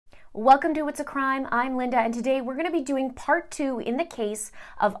Welcome to It's a Crime. I'm Linda, and today we're going to be doing part 2 in the case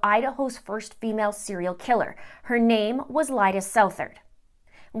of Idaho's first female serial killer. Her name was Lyda Southard.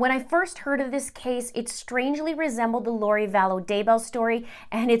 When I first heard of this case, it strangely resembled the Lori Vallow Daybell story,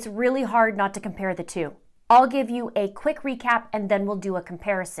 and it's really hard not to compare the two. I'll give you a quick recap and then we'll do a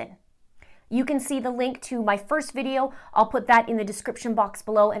comparison. You can see the link to my first video. I'll put that in the description box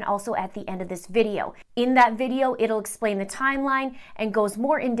below and also at the end of this video. In that video, it'll explain the timeline and goes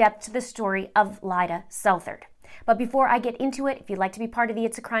more in depth to the story of Lyda Southard. But before I get into it, if you'd like to be part of the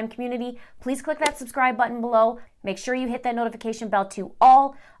It's a Crime community, please click that subscribe button below. Make sure you hit that notification bell to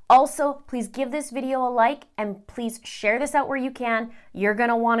all. Also, please give this video a like and please share this out where you can. You're going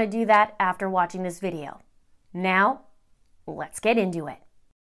to want to do that after watching this video. Now, let's get into it.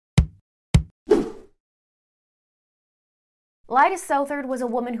 Lyda Southard was a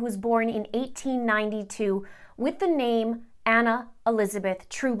woman who was born in 1892 with the name Anna Elizabeth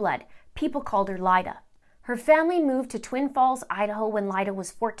Trueblood. People called her Lyda. Her family moved to Twin Falls, Idaho when Lyda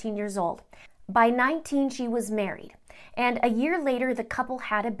was 14 years old. By 19, she was married, and a year later, the couple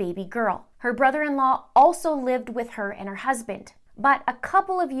had a baby girl. Her brother-in-law also lived with her and her husband. But a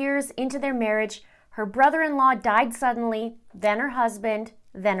couple of years into their marriage, her brother-in-law died suddenly, then her husband,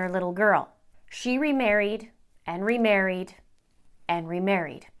 then her little girl. She remarried and remarried and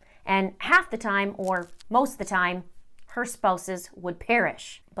remarried. And half the time, or most of the time, her spouses would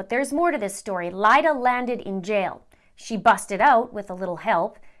perish. But there's more to this story. Lyda landed in jail. She busted out with a little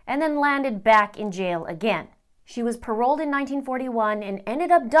help and then landed back in jail again. She was paroled in 1941 and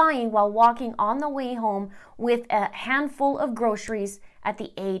ended up dying while walking on the way home with a handful of groceries at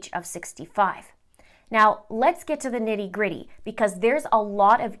the age of 65. Now, let's get to the nitty-gritty, because there's a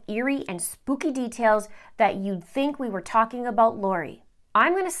lot of eerie and spooky details that you'd think we were talking about Lori.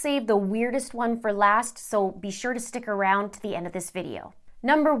 I'm going to save the weirdest one for last, so be sure to stick around to the end of this video.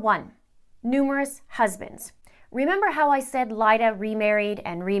 Number 1, numerous husbands. Remember how I said Lyda remarried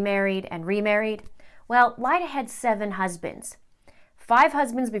and remarried and remarried? Well, Lyda had 7 husbands. 5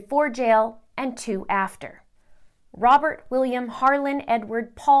 husbands before jail and 2 after. Robert, William, Harlan,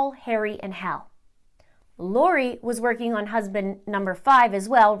 Edward, Paul, Harry, and Hal. Lori was working on husband number 5 as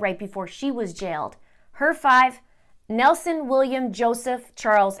well right before she was jailed. Her 5, Nelson, William, Joseph,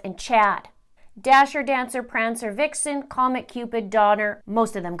 Charles, and Chad. Dasher, Dancer, Prancer, Vixen, Comet, Cupid, Donner,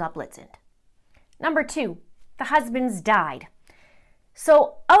 most of them got blitzened. Number 2, the husbands died.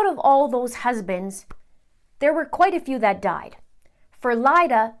 So out of all those husbands, there were quite a few that died. For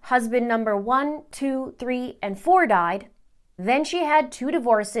Lyda, husband number 1, 2, 3, and 4 died. Then she had 2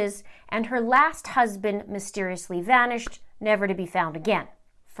 divorces, and her last husband mysteriously vanished, never to be found again.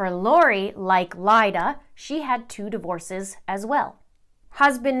 For Lori, like Lyda, she had 2 divorces as well.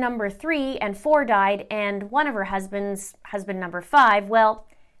 Husband number 3 and 4 died, and one of her husbands, husband number 5, well,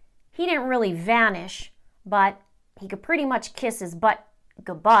 he didn't really vanish, but he could pretty much kiss his butt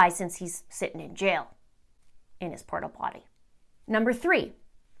goodbye since he's sitting in jail in his porta potty. Number 3,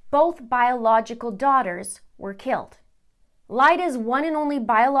 both biological daughters were killed. Lyda's one and only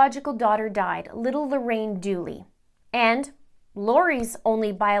biological daughter died, little Lorraine Dooley. And Lori's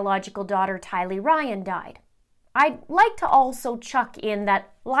only biological daughter, Tylee Ryan, died. I'd like to also chuck in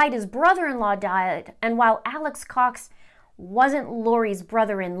that Lyda's brother-in-law died, and while Alex Cox wasn't Lori's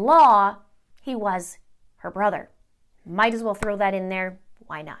brother-in-law, he was her brother. Might as well throw that in there.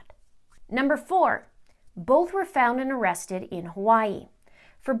 Why not? Number 4, both were found and arrested in Hawaii.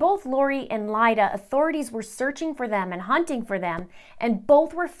 For both Lori and Lyda, authorities were searching for them and hunting for them, and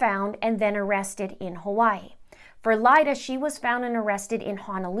both were found and then arrested in Hawaii. For Lyda, she was found and arrested in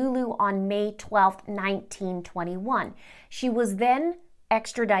Honolulu on May 12, 1921. She was then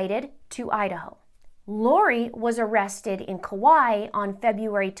extradited to Idaho. Lori was arrested in Kauai on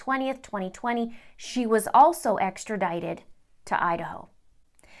February 20th, 2020. She was also extradited to Idaho.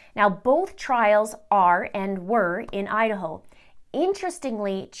 Now, both trials are and were in Idaho.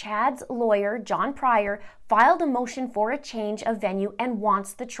 Interestingly, Chad's lawyer, John Pryor, filed a motion for a change of venue and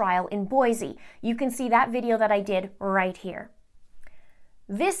wants the trial in Boise. You can see that video that I did right here.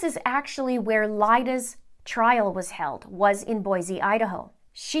 This is actually where Lyda's trial was held, was in Boise, Idaho.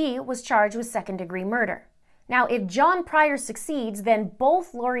 She was charged with second-degree murder. Now, if John Pryor succeeds, then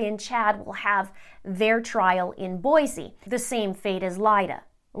both Lori and Chad will have their trial in Boise, the same fate as Lyda.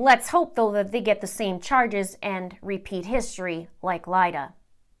 Let's hope, though, that they get the same charges and repeat history like Lyda.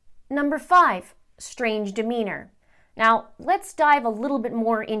 Number 5, strange demeanor. Now, let's dive a little bit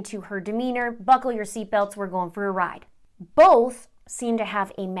more into her demeanor. Buckle your seatbelts, we're going for a ride. Both seem to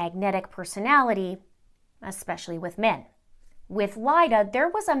have a magnetic personality, especially with men. With Lyda, there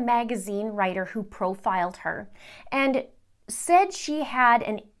was a magazine writer who profiled her, and said she had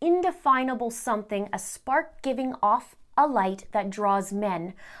an indefinable something, a spark giving off a light that draws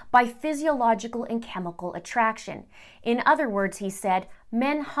men by physiological and chemical attraction. In other words, he said,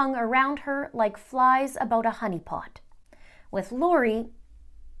 men hung around her like flies about a honeypot. With Lori,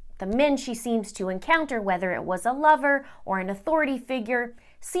 the men she seems to encounter, whether it was a lover or an authority figure,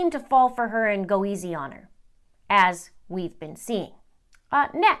 seem to fall for her and go easy on her, as we've been seeing.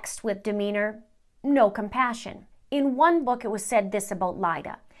 Next, with demeanor, no compassion. In one book, it was said this about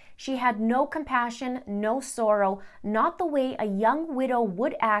Lyda. She had no compassion, no sorrow, not the way a young widow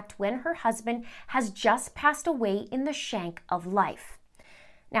would act when her husband has just passed away in the shank of life.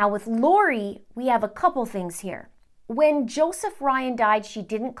 Now, with Lori, we have a couple things here. When Joseph Ryan died, she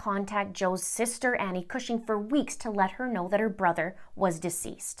didn't contact Joe's sister, Annie Cushing, for weeks to let her know that her brother was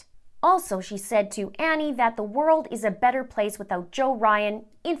deceased. Also, she said to Annie that the world is a better place without Joe Ryan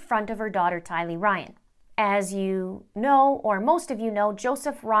in front of her daughter, Tylee Ryan. As you know, or most of you know,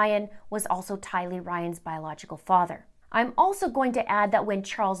 Joseph Ryan was also Tylee Ryan's biological father. I'm also going to add that when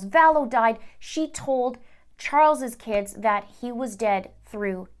Charles Vallow died, she told Charles's kids that he was dead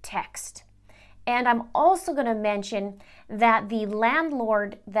through text. And I'm also going to mention that the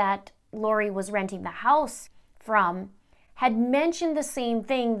landlord that Lori was renting the house from had mentioned the same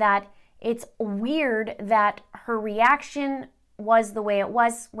thing, that it's weird that her reaction was the way it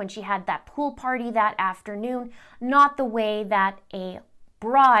was when she had that pool party that afternoon, not the way that a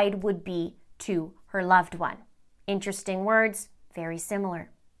bride would be to her loved one. Interesting words, very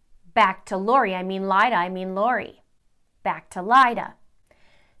similar. Back to Lori, I mean Lori. Back to Lyda.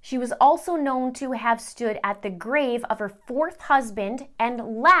 She was also known to have stood at the grave of her fourth husband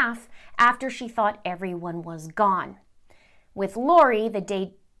and laugh after she thought everyone was gone. With Lori, the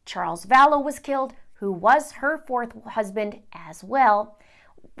day Charles Vallow was killed, who was her fourth husband as well,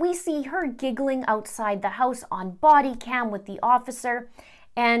 we see her giggling outside the house on body cam with the officer,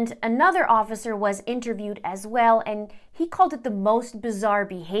 and another officer was interviewed as well, and he called it the most bizarre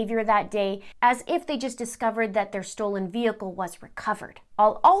behavior that day, as if they just discovered that their stolen vehicle was recovered.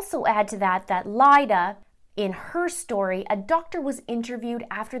 I'll also add to that Lyda, in her story, a doctor was interviewed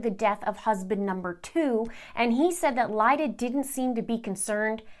after the death of husband number 2, and he said that Lyda didn't seem to be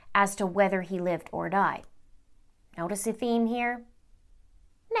concerned as to whether he lived or died. Notice a theme here?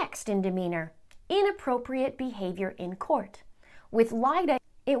 Next in demeanor, inappropriate behavior in court. With Lyda,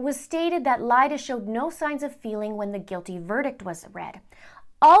 it was stated that Lyda showed no signs of feeling when the guilty verdict was read.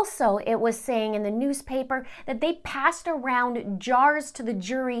 Also, it was saying in the newspaper that they passed around jars to the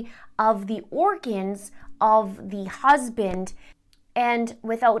jury of the organs of the husband, and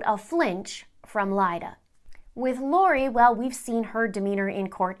without a flinch from Lyda. With Lori, well, we've seen her demeanor in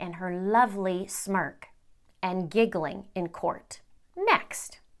court and her lovely smirk and giggling in court.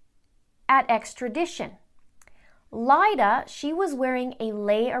 Next, at extradition. Lyda, she was wearing a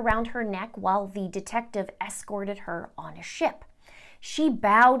lei around her neck while the detective escorted her on a ship. She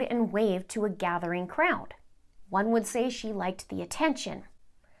bowed and waved to a gathering crowd. One would say she liked the attention.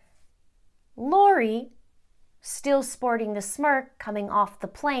 Lori, still sporting the smirk coming off the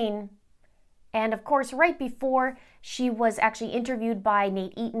plane, and of course right before she was actually interviewed by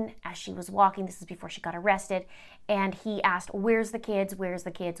Nate Eaton as she was walking, this is before she got arrested, and he asked, "Where's the kids, where's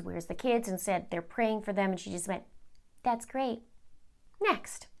the kids, where's the kids?" and said they're praying for them, and she just went, "That's great."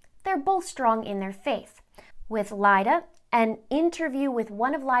 Next, they're both strong in their faith. With Lyda, an interview with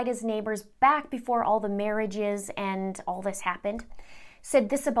one of Lyda's neighbors back before all the marriages and all this happened said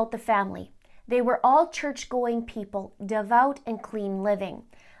this about the family. They were all church-going people, devout and clean living.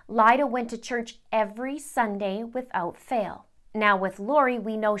 Lyda went to church every Sunday without fail. Now with Lori,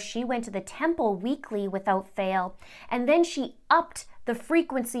 we know she went to the temple weekly without fail, and then she upped the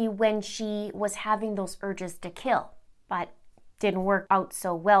frequency when she was having those urges to kill. But didn't work out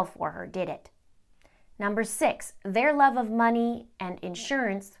so well for her, did it? Number 6, their love of money and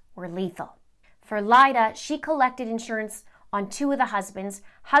insurance were lethal. For Lyda, she collected insurance on 2 of the husbands,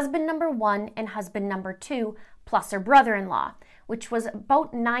 husband number 1 and husband number 2, plus her brother-in-law, which was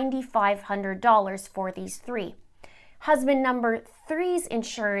about $9,500 for these 3. Husband number 3's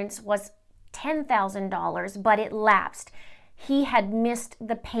insurance was $10,000, but it lapsed. He had missed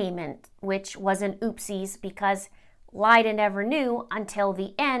the payment, which was an oopsies because Lyda never knew until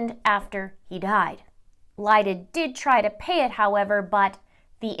the end after he died. Lyda did try to pay it, however, but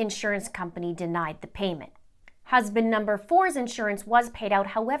the insurance company denied the payment. Husband number 4's insurance was paid out.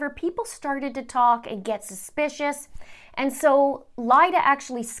 However, people started to talk and get suspicious. And so Lyda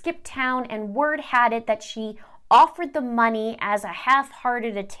actually skipped town, and word had it that she offered the money as a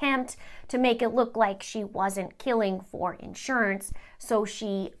half-hearted attempt to make it look like she wasn't killing for insurance. So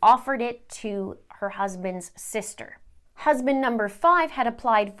she offered it to her husband's sister. Husband number 5 had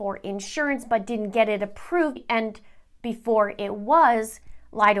applied for insurance but didn't get it approved, and before it was,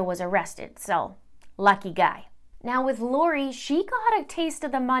 Lyda was arrested, so lucky guy. Now with Lori, she got a taste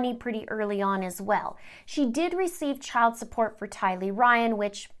of the money pretty early on as well. She did receive child support for Tylee Ryan,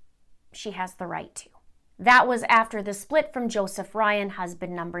 which she has the right to. That was after the split from Joseph Ryan,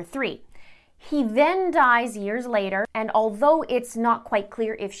 husband number 3. He then dies years later, and although it's not quite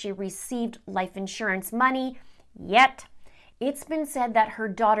clear if she received life insurance money yet, it's been said that her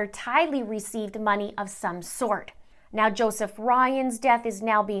daughter Tylee received money of some sort. Now, Joseph Ryan's death is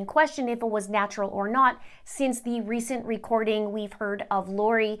now being questioned if it was natural or not, since the recent recording we've heard of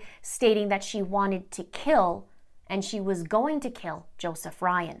Lori stating that she wanted to kill, and she was going to kill Joseph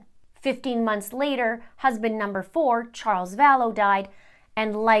Ryan. 15 months later, husband number 4, Charles Vallow, died,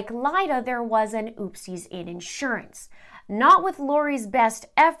 and like Lyda, there was an oopsies in insurance. Not with Lori's best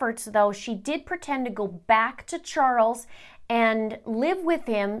efforts, though. She did pretend to go back to Charles and live with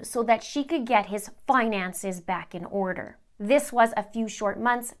him so that she could get his finances back in order. This was a few short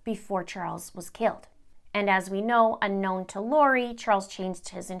months before Charles was killed. And as we know, unknown to Lori, Charles changed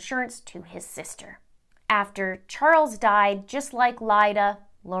his insurance to his sister. After Charles died, just like Lyda,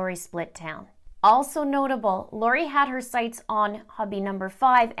 Lori split town. Also notable, Lori had her sights on hubby number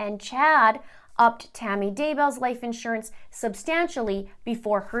 5, and Chad upped Tammy Daybell's life insurance substantially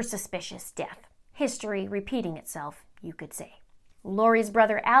before her suspicious death. History repeating itself, you could say. Lori's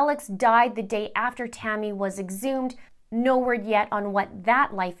brother Alex died the day after Tammy was exhumed. No word yet on what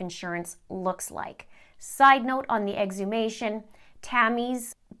that life insurance looks like. Side note on the exhumation,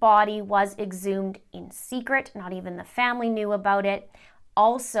 Tammy's body was exhumed in secret. Not even the family knew about it.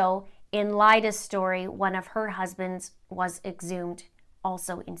 Also, in Lyda's story, one of her husbands was exhumed,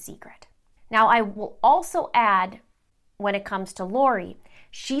 also in secret. Now, I will also add, when it comes to Lori,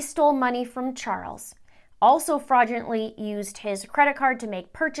 she stole money from Charles, also fraudulently used his credit card to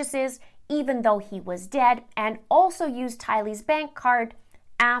make purchases, even though he was dead, and also used Tylee's bank card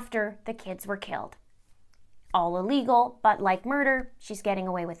after the kids were killed. All illegal, but like murder, she's getting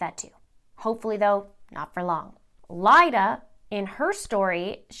away with that too. Hopefully, though, not for long. Lyda, in her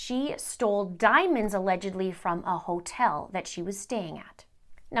story, she stole diamonds allegedly from a hotel that she was staying at.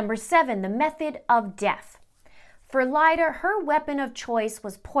 Number 7, the method of death. For Lyda, her weapon of choice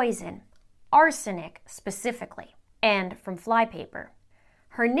was poison, arsenic specifically, and from flypaper.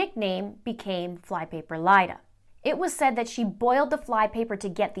 Her nickname became Flypaper Lyda. It was said that she boiled the flypaper to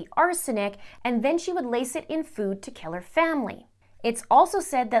get the arsenic, and then she would lace it in food to kill her family. It's also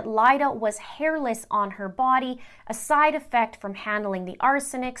said that Lyda was hairless on her body, a side effect from handling the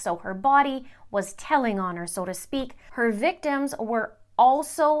arsenic, so her body was telling on her, so to speak. Her victims were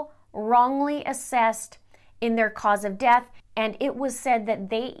also wrongly assessed in their cause of death, and it was said that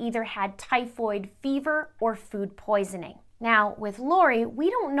they either had typhoid fever or food poisoning. Now, with Lori,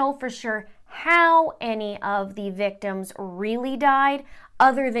 we don't know for sure how any of the victims really died,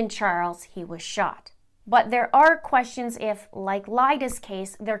 other than Charles, he was shot. But there are questions if, like Lyda's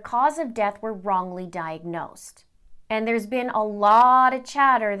case, their cause of death were wrongly diagnosed. And there's been a lot of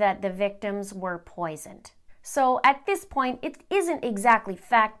chatter that the victims were poisoned. So at this point, it isn't exactly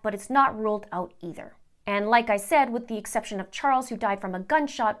fact, but it's not ruled out either. And like I said, with the exception of Charles, who died from a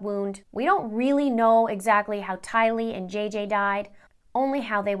gunshot wound, we don't really know exactly how Tylee and JJ died, only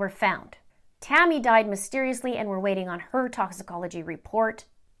how they were found. Tammy died mysteriously, and we're waiting on her toxicology report.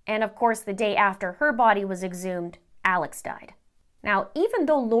 And of course, the day after her body was exhumed, Alex died. Now, even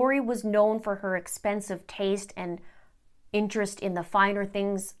though Lori was known for her expensive taste and interest in the finer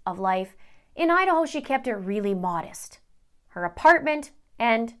things of life, in Idaho she kept it really modest. Her apartment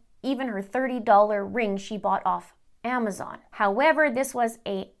and even her $30 ring she bought off Amazon. However, this was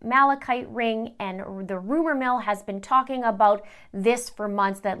a malachite ring, and the rumor mill has been talking about this for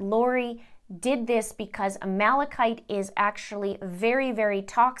months, that Lori did this because malachite is actually very, very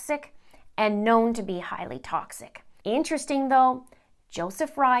toxic and known to be highly toxic. Interesting though,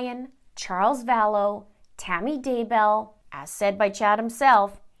 Joseph Ryan, Charles Vallow, Tammy Daybell, as said by Chad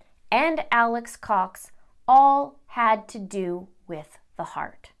himself, and Alex Cox all had to do with the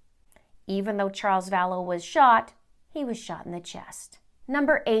heart. Even though Charles Vallow was shot, he was shot in the chest.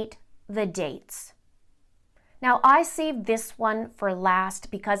 Number 8, the dates. Now, I saved this one for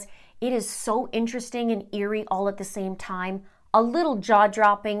last because it is so interesting and eerie all at the same time, a little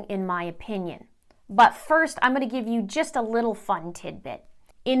jaw-dropping in my opinion. But first, I'm going to give you just a little fun tidbit.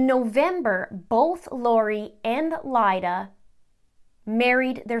 In November, both Lori and Lyda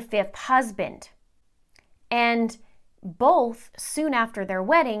married their 5th husband, and both, soon after their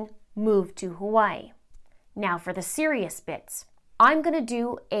wedding, moved to Hawaii. Now for the serious bits. I'm going to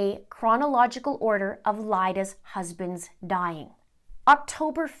do a chronological order of Lyda's husband's dying.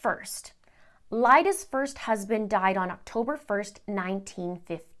 October 1st. Lyda's first husband died on October 1st,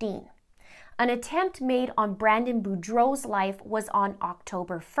 1915. An attempt made on Brandon Boudreau's life was on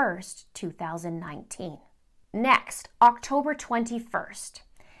October 1st, 2019. Next, October 21st.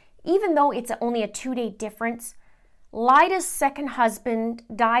 Even though it's only a 2-day difference, Lyda's second husband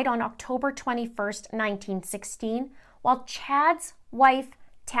died on October 21st, 1916, while Chad's wife,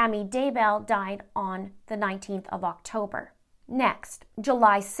 Tammy Daybell, died on the 19th of October. Next,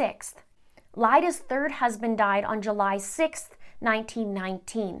 July 6th. Lyda's third husband died on July 6th,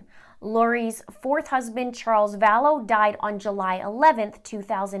 1919. Lori's fourth husband, Charles Vallow, died on July 11th,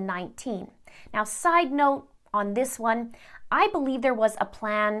 2019. Now, side note on this one, I believe there was a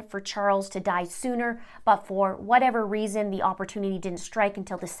plan for Charles to die sooner, but for whatever reason, the opportunity didn't strike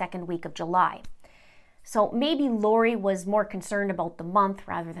until the second week of July. So maybe Lori was more concerned about the month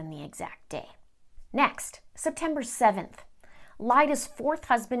rather than the exact day. Next, September 7th. Lyda's fourth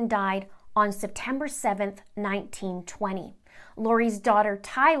husband died on September 7th, 1920. Lori's daughter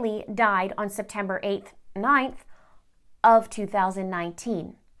Tylee died on September 8th, 9th of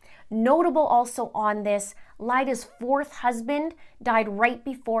 2019. Notable also on this, Lyda's fourth husband died right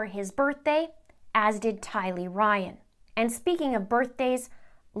before his birthday, as did Tylee Ryan. And speaking of birthdays,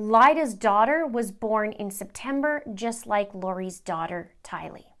 Lyda's daughter was born in September, just like Lori's daughter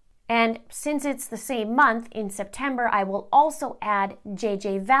Tylee. And since it's the same month, in September, I will also add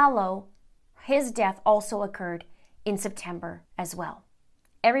JJ Vallow. His death also occurred in September as well.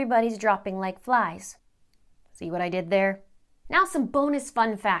 Everybody's dropping like flies. See what I did there? Now some bonus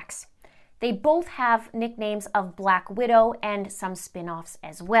fun facts. They both have nicknames of Black Widow and some spin-offs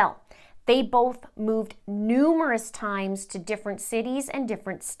as well. They both moved numerous times to different cities and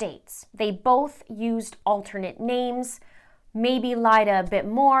different states. They both used alternate names, maybe Lyda a bit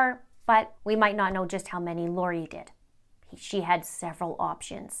more, but we might not know just how many Lori did. She had several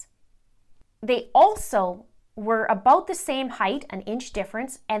options. They also were about the same height, an inch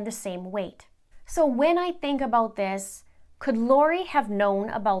difference, and the same weight. So when I think about this, could Lori have known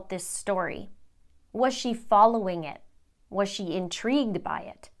about this story? Was she following it? Was she intrigued by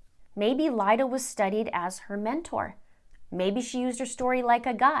it? Maybe Lyda was studied as her mentor. Maybe she used her story like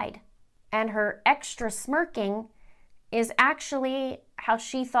a guide. And her extra smirking is actually how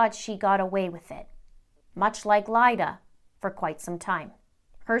she thought she got away with it. Much like Lyda for quite some time.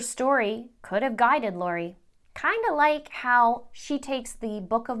 Her story could have guided Lori. Kind of like how she takes the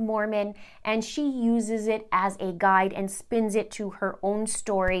Book of Mormon and she uses it as a guide and spins it to her own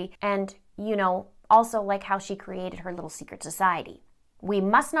story. And, also like how she created her little secret society. We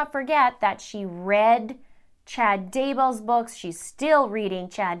must not forget that she read Chad Daybell's books. She's still reading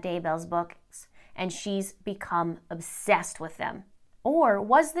Chad Daybell's books, and she's become obsessed with them. Or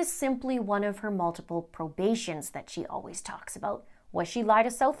was this simply one of her multiple probations that she always talks about? Was she Lyda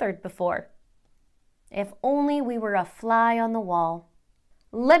Southard before? If only we were a fly on the wall.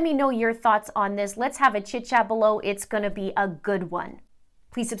 Let me know your thoughts on this. Let's have a chit chat below. It's going to be a good one.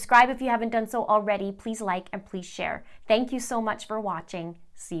 Please subscribe if you haven't done so already. Please like and please share. Thank you so much for watching.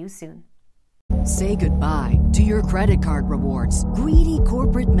 See you soon. Say goodbye to your credit card rewards. Greedy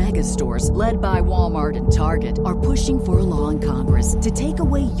corporate mega stores, led by Walmart and Target, are pushing for a law in Congress to take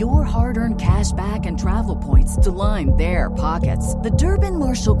away your hard-earned cash back and travel points to line their pockets. The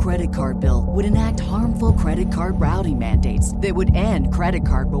Durbin-Marshall credit card bill would enact harmful credit card routing mandates that would end credit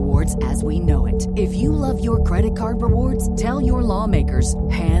card rewards as we know it. If you love your credit card rewards, tell your lawmakers,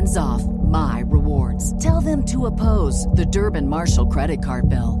 hands off my rewards. Tell them to oppose the Durbin-Marshall credit card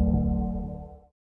bill.